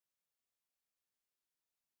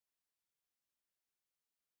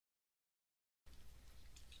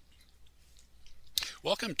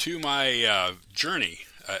Welcome to my journey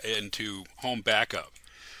into home backup.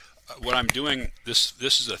 What I'm doing this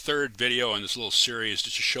is the third video in this little series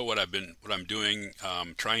just to show what I'm doing,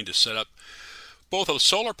 trying to set up both a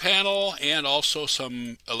solar panel and also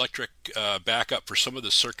some electric backup for some of the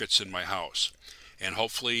circuits in my house. And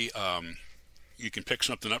hopefully you can pick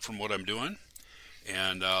something up from what I'm doing.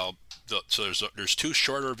 And so there's two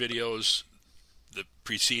shorter videos that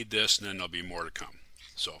precede this, and then there'll be more to come.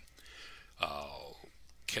 So I'll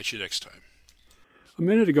catch you next time. A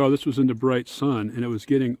minute ago, this was in the bright sun, and it was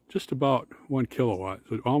getting just about 1 kilowatt,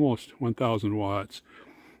 so almost 1,000 watts.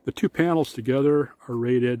 The two panels together are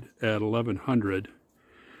rated at 1,100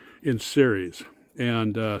 in series,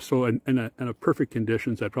 and so in a perfect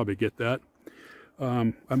conditions, I'd probably get that.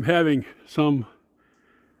 I'm having some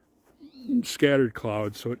scattered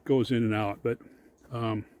clouds, so it goes in and out, but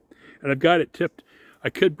and I've got it tipped. I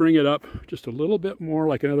could bring it up just a little bit more,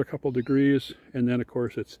 like another couple degrees, and then of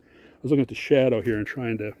course I was looking at the shadow here and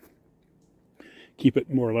trying to keep it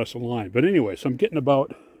more or less aligned. But anyway, so I'm getting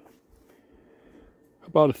about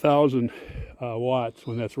 1,000 watts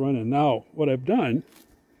when that's running. Now, what I've done,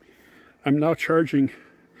 I'm now charging.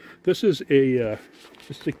 This is a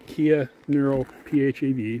Kia Niro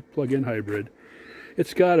PHEV plug-in hybrid.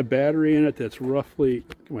 It's got a battery in it that's roughly,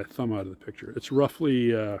 get my thumb out of the picture. It's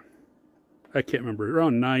roughly, I can't remember,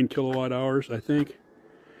 around 9 kilowatt hours, I think.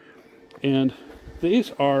 And this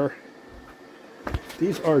is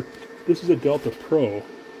a Delta Pro,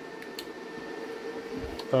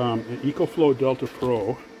 an Ecoflow Delta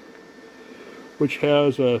Pro, which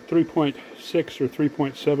has a 3.6 or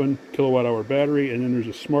 3.7 kilowatt hour battery, and then there's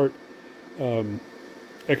a smart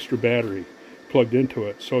extra battery plugged into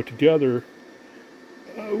it. So together,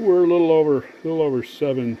 we're a little over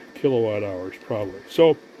 7 kilowatt hours probably.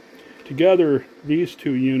 So together, these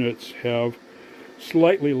two units have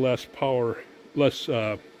slightly less power, less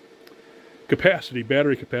battery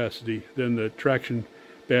capacity than the traction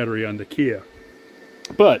battery on the Kia.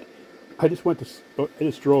 But I just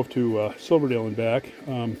drove to Silverdale and back,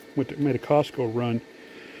 made a Costco run,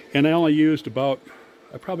 and I only used I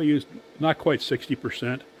probably used not quite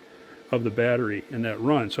 60% of the battery in that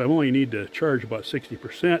run. So I only need to charge about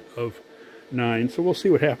 60% of 9. So we'll see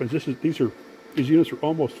what happens. These units are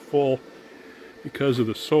almost full because of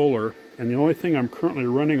the solar, and the only thing I'm currently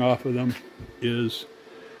running off of them is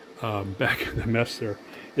back in the mess there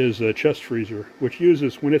is a chest freezer, which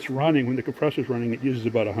uses, when the compressor's running, it uses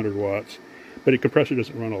about 100 watts, but the compressor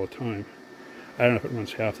doesn't run all the time. I don't know if it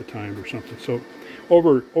runs half the time or something. So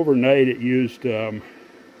overnight it used less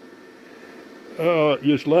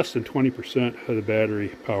than 20% of the battery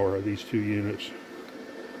power of these two units.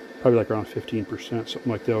 Probably like around 15%, something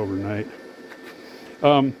like that overnight.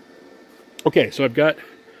 Okay, so I've got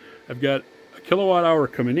a kilowatt hour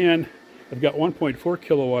coming in. I've got 1.4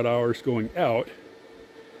 kilowatt hours going out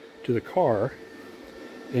to the car,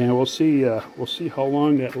 and we'll see how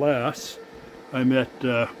long that lasts. I'm at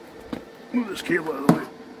move this cable out of the way.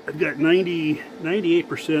 I've got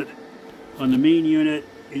 98% on the main unit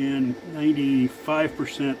and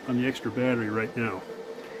 95% on the extra battery right now.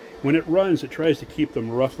 When it runs, it tries to keep them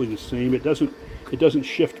roughly the same. It doesn't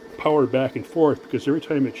shift power back and forth, because every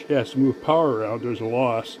time it has to move power around, there's a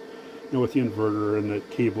loss. You know, with the inverter and the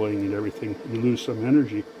cabling and everything, you lose some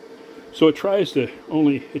energy. So it tries to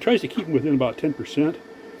keep them within about 10%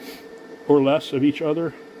 or less of each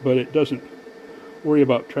other, but it doesn't worry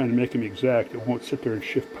about trying to make them exact. It won't sit there and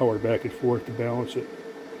shift power back and forth to balance it.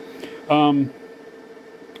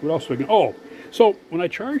 What else do I get? Oh, so when I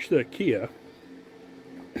charge the Kia,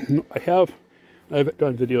 I've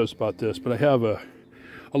done videos about this, but I have a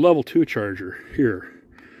level 2 charger here.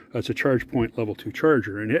 It's a ChargePoint level 2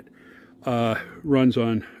 charger, and it runs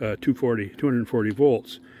on 240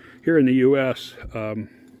 volts. Here in the U.S.,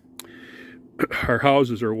 our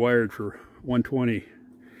houses are wired for 120,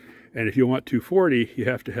 and if you want 240, you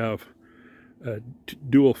have to have a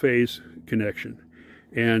dual phase connection.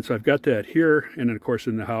 And so I've got that here, and then of course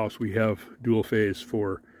in the house we have dual phase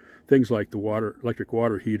for things like the electric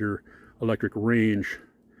water heater, electric range,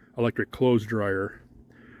 electric clothes dryer,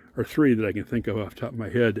 are three that I can think of off the top of my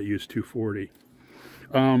head that use 240.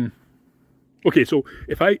 Okay, so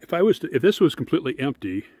if this was completely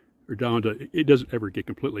empty, or down to, it doesn't ever get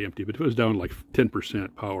completely empty, but if it was down to like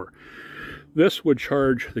 10% power, this would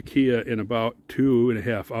charge the Kia in about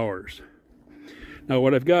 2.5 hours. Now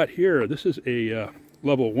what I've got here, this is a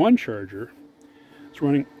level 1 charger. It's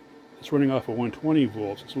running off of 120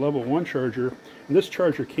 volts. It's a level 1 charger, and this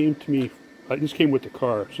charger came to me, this came with the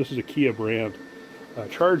car. So this is a Kia brand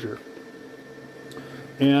charger,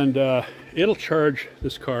 and it'll charge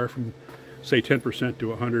this car from say 10% to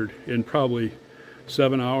 100 in probably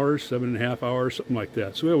 7 hours, 7.5 hours, something like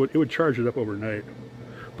that. So it would charge it up overnight.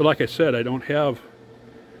 But like I said, I don't have,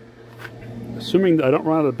 assuming that I don't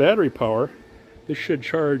run out of battery power, this should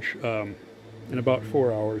charge in about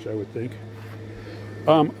 4 hours, I would think.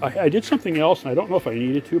 I did something else, and I don't know if I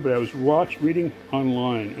needed to, but I was reading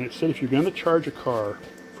online, and it said if you're going to charge a car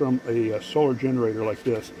from a solar generator like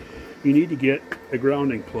this, you need to get a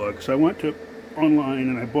grounding plug. So I went to online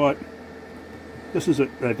and I bought,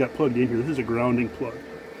 I got plugged in here, this is a grounding plug.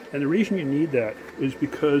 And the reason you need that is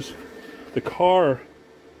because the car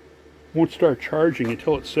won't start charging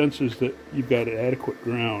until it senses that you've got an adequate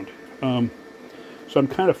ground. So I'm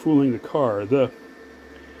kind of fooling the car.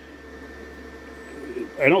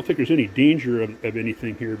 I don't think there's any danger of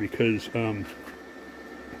anything here because,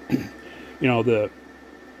 you know,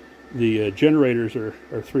 the generators are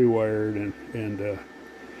 3-wired and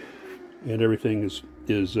everything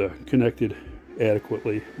is connected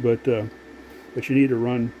adequately. But you need to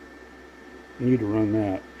run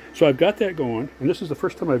that. So I've got that going, and this is the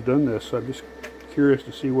first time I've done this. So I'm just curious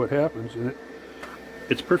to see what happens, and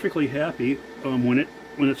it's perfectly happy. When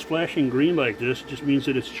it's flashing green like this, it just means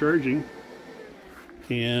that it's charging.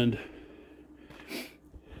 And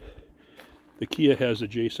the Kia has the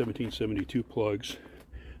J1772 plugs,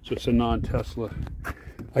 so it's a non-Tesla.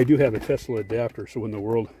 I do have a Tesla adapter, so when the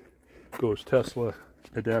world goes Tesla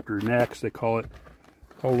adapter next, they call it,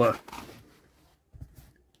 I'll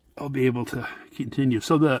be able to continue.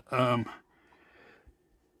 So the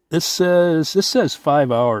this says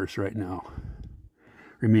 5 hours right now,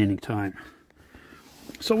 remaining time.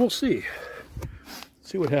 So we'll see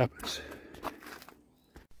what happens.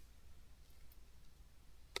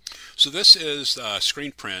 So this is a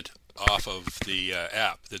screen print off of the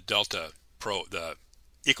app, the Delta Pro, the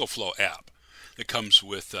Ecoflow app that comes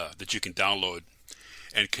with, that you can download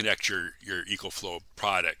and connect your Ecoflow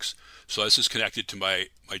products. So this is connected to my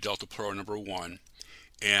Delta Pro number 1.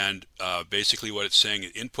 And basically what it's saying,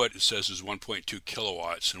 input it says is 1.2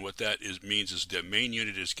 kilowatts. And what that means is the main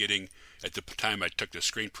unit is getting, at the time I took the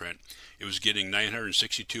screen print, it was getting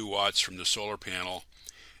 962 watts from the solar panel,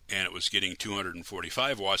 and it was getting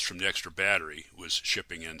 245 watts from the extra battery, was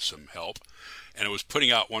shipping in some help, and it was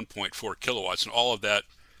putting out 1.4 kilowatts, and all of that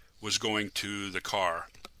was going to the car.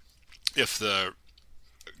 If the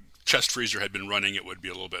chest freezer had been running, it would be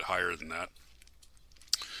a little bit higher than that.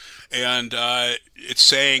 And it's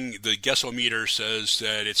saying, the guessometer says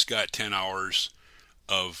that it's got 10 hours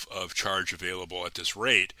of charge available at this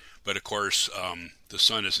rate, but of course the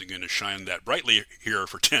sun isn't going to shine that brightly here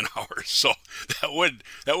for 10 hours, so that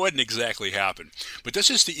wouldn't exactly happen. But this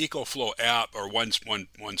is the Ecoflow app, or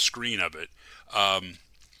one screen of it,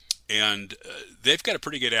 and they've got a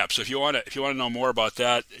pretty good app. So if you want to know more about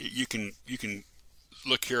that, you can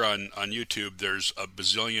look here on YouTube. There's a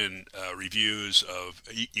bazillion reviews of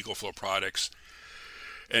Ecoflow products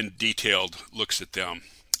and detailed looks at them.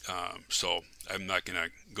 So I'm not going to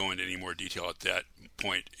go into any more detail at that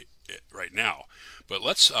point right now. But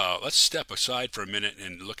let's step aside for a minute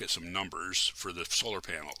and look at some numbers for the solar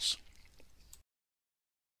panels.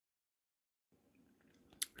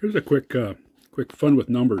 Here's a quick fun with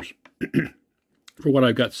numbers for what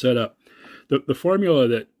I've got set up. The formula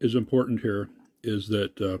that is important here is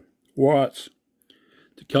that watts,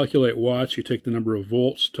 to calculate watts, you take the number of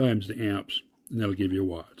volts times the amps, and that'll give you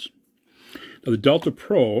watts. Now the Delta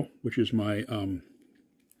Pro, which is my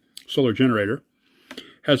solar generator,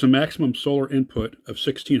 has a maximum solar input of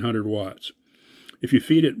 1600 watts. If you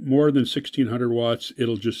feed it more than 1600 watts,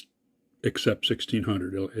 it'll just accept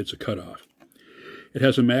 1600. It's a cutoff. It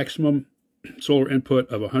has a maximum solar input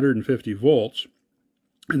of 150 volts,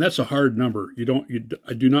 and that's a hard number.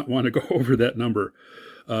 I do not want to go over that number.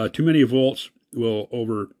 Too many volts will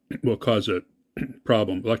cause a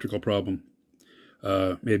problem, electrical problem.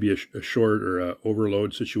 Maybe a short or a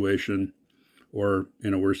overload situation, or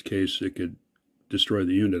in a worst case, it could destroy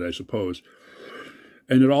the unit, I suppose.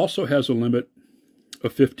 And it also has a limit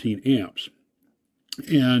of 15 amps.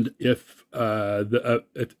 And if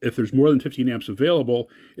there's more than 15 amps available,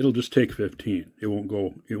 it'll just take 15. It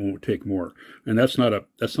won't take more. And that's not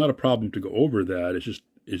a problem to go over that. It's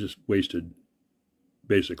just wasted,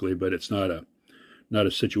 basically. But it's not a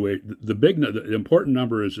situation. The important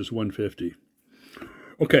number is just 150.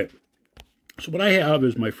 Okay, so what I have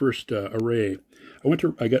is my first array.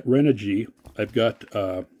 I got Renogy. I've got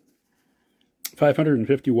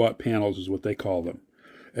 550 watt panels is what they call them.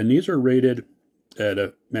 And these are rated at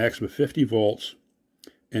a maximum of 50 volts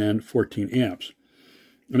and 14 amps.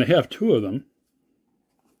 And I have two of them.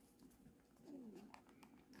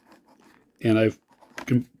 And I've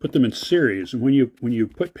put them in series. And when you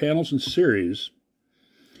put panels in series,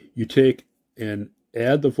 you take and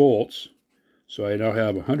add the volts. So I now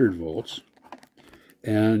have 100 volts,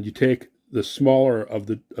 and you take the smaller of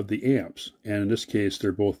the amps, and in this case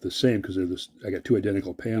they're both the same because I got two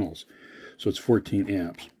identical panels, so it's 14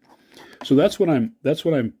 amps. So that's what I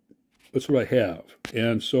have.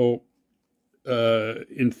 And so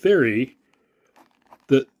in theory,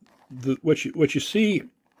 what you see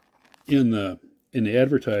in the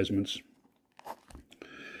advertisements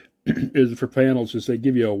is for panels is they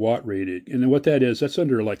give you a watt rating, and what that is, that's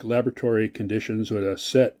under like laboratory conditions with a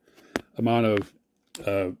set amount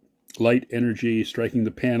of light energy striking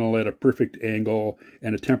the panel at a perfect angle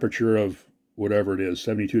and a temperature of whatever it is,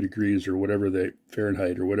 72 degrees or whatever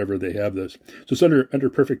Fahrenheit or whatever they have this. So it's under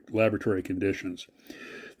perfect laboratory conditions.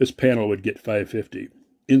 This panel would get 550.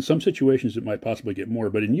 In some situations it might possibly get more,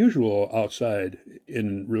 but in usual outside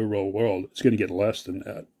in real world it's going to get less than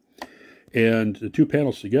that. And the two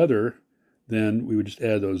panels together, then we would just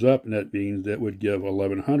add those up, and that means that would give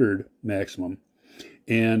 1100 maximum.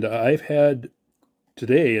 And I've had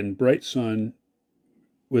today in bright sun,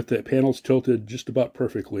 with the panels tilted just about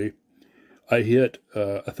perfectly, I hit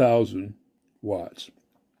 1,000 watts.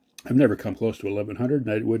 I've never come close to 1100,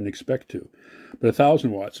 and I wouldn't expect to. But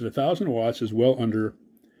 1,000 watts, and 1,000 watts is well under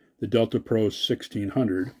the Delta Pro's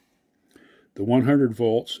 1,600. The 100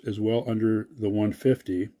 volts is well under the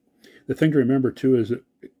 150. The thing to remember too is that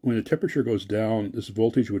when the temperature goes down, this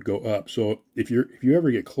voltage would go up. So if you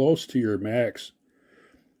ever get close to your max,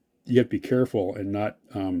 you have to be careful and not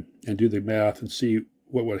and do the math and see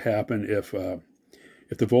what would happen if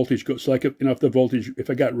the voltage goes. So like if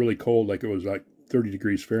I got really cold, like it was like 30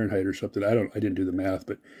 degrees Fahrenheit or something, I didn't do the math,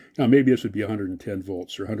 but maybe this would be 110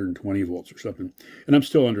 volts or 120 volts or something, and I'm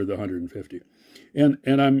still under the 150, and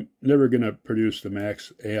I'm never going to produce the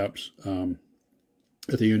max amps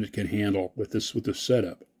that the unit can handle with this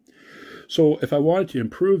setup. So if I wanted to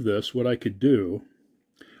improve this, what I could do,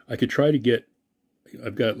 I could try to get,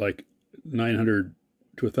 I've got like 900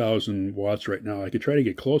 to 1,000 watts right now. I could try to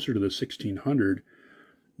get closer to the 1,600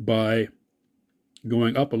 by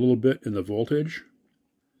going up a little bit in the voltage,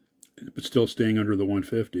 but still staying under the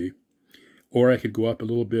 150. Or I could go up a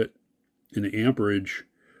little bit in the amperage.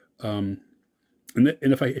 And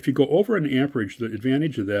if you go over an amperage, the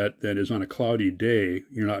advantage of that is on a cloudy day,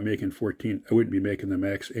 you're not making 14. I wouldn't be making the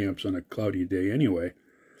max amps on a cloudy day anyway.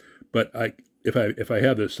 But if I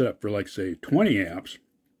have this set up for like say 20 amps,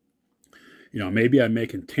 maybe I'm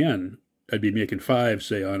making 10. I'd be making 5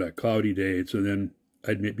 say on a cloudy day, so then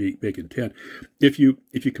I'd be making 10. If you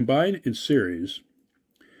combine in series,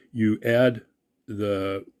 you add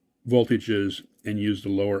the voltages and use the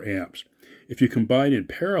lower amps. If you combine in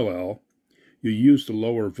parallel, you use the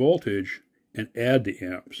lower voltage and add the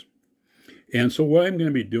amps. And so what I'm going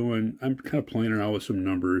to be doing, I'm kind of playing around with some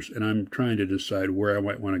numbers, and I'm trying to decide where I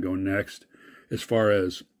might want to go next as far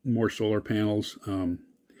as more solar panels,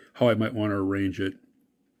 how I might want to arrange it.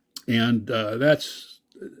 And that's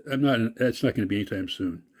not going to be anytime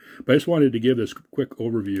soon. But I just wanted to give this quick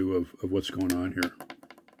overview of what's going on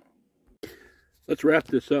here. Let's wrap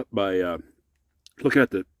this up by looking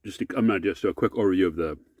at I'm going to just do a quick overview of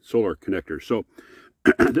the solar connector. So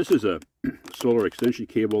this is a solar extension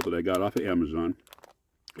cable that I got off of Amazon.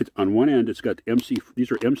 It's on one end, it's got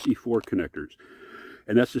these are MC4 connectors,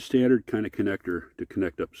 and that's the standard kind of connector to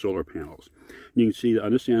connect up solar panels. And you can see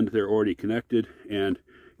on this end they're already connected, and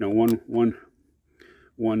one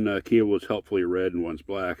cable is helpfully red and one's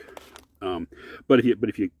black. But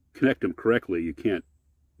if you connect them correctly, you can't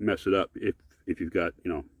mess it up if you've got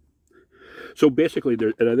So basically,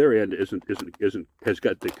 at their end has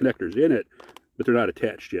got the connectors in it, but they're not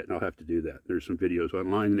attached yet, and I'll have to do that. There's some videos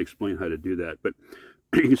online that explain how to do that. But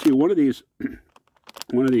you can see one of these,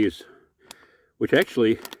 which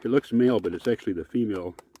actually it looks male, but it's actually the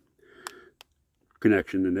female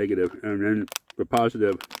connection, the negative, and then the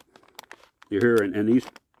positive. You're here, and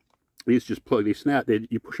these just plug. They snap.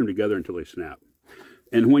 You push them together until they snap.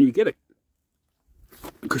 And when you get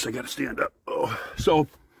of course, I got to stand up. So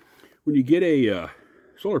when you get a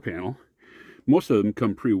solar panel, most of them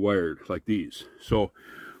come pre-wired like these. So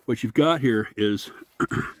what you've got here is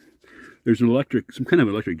there's some kind of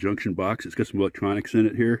electric junction box. It's got some electronics in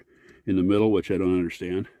it here in the middle, which I don't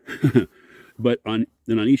understand. But on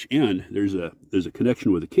each end there's a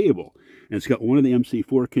connection with a cable, and it's got one of the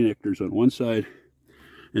MC4 connectors on one side,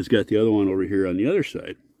 and it's got the other one over here on the other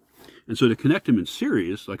side. And so to connect them in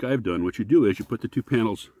series, like I've done, what you do is you put the two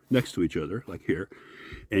panels next to each other, like here,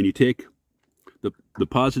 and you take the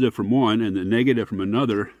positive from one and the negative from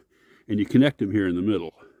another, and you connect them here in the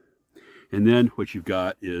middle. And then what you've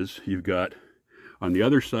got is, on the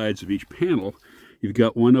other sides of each panel, you've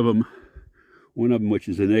got one of them which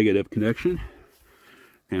is a negative connection,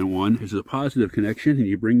 and one is a positive connection, and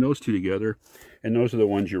you bring those two together, and those are the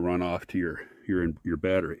ones you run off to your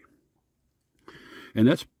battery. And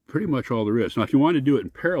that's pretty much all there is. Now, if you want to do it in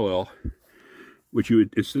parallel, which you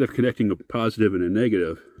would, instead of connecting a positive and a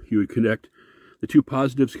negative, you would connect the two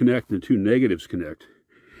positives connect and the two negatives connect.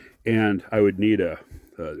 And I would need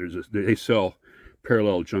they sell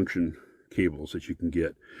parallel junction cables that you can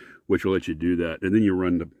get, which will let you do that. And then you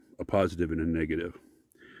run a positive and a negative.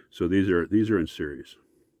 So these are in series.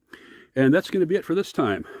 And that's going to be it for this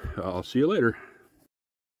time. I'll see you later.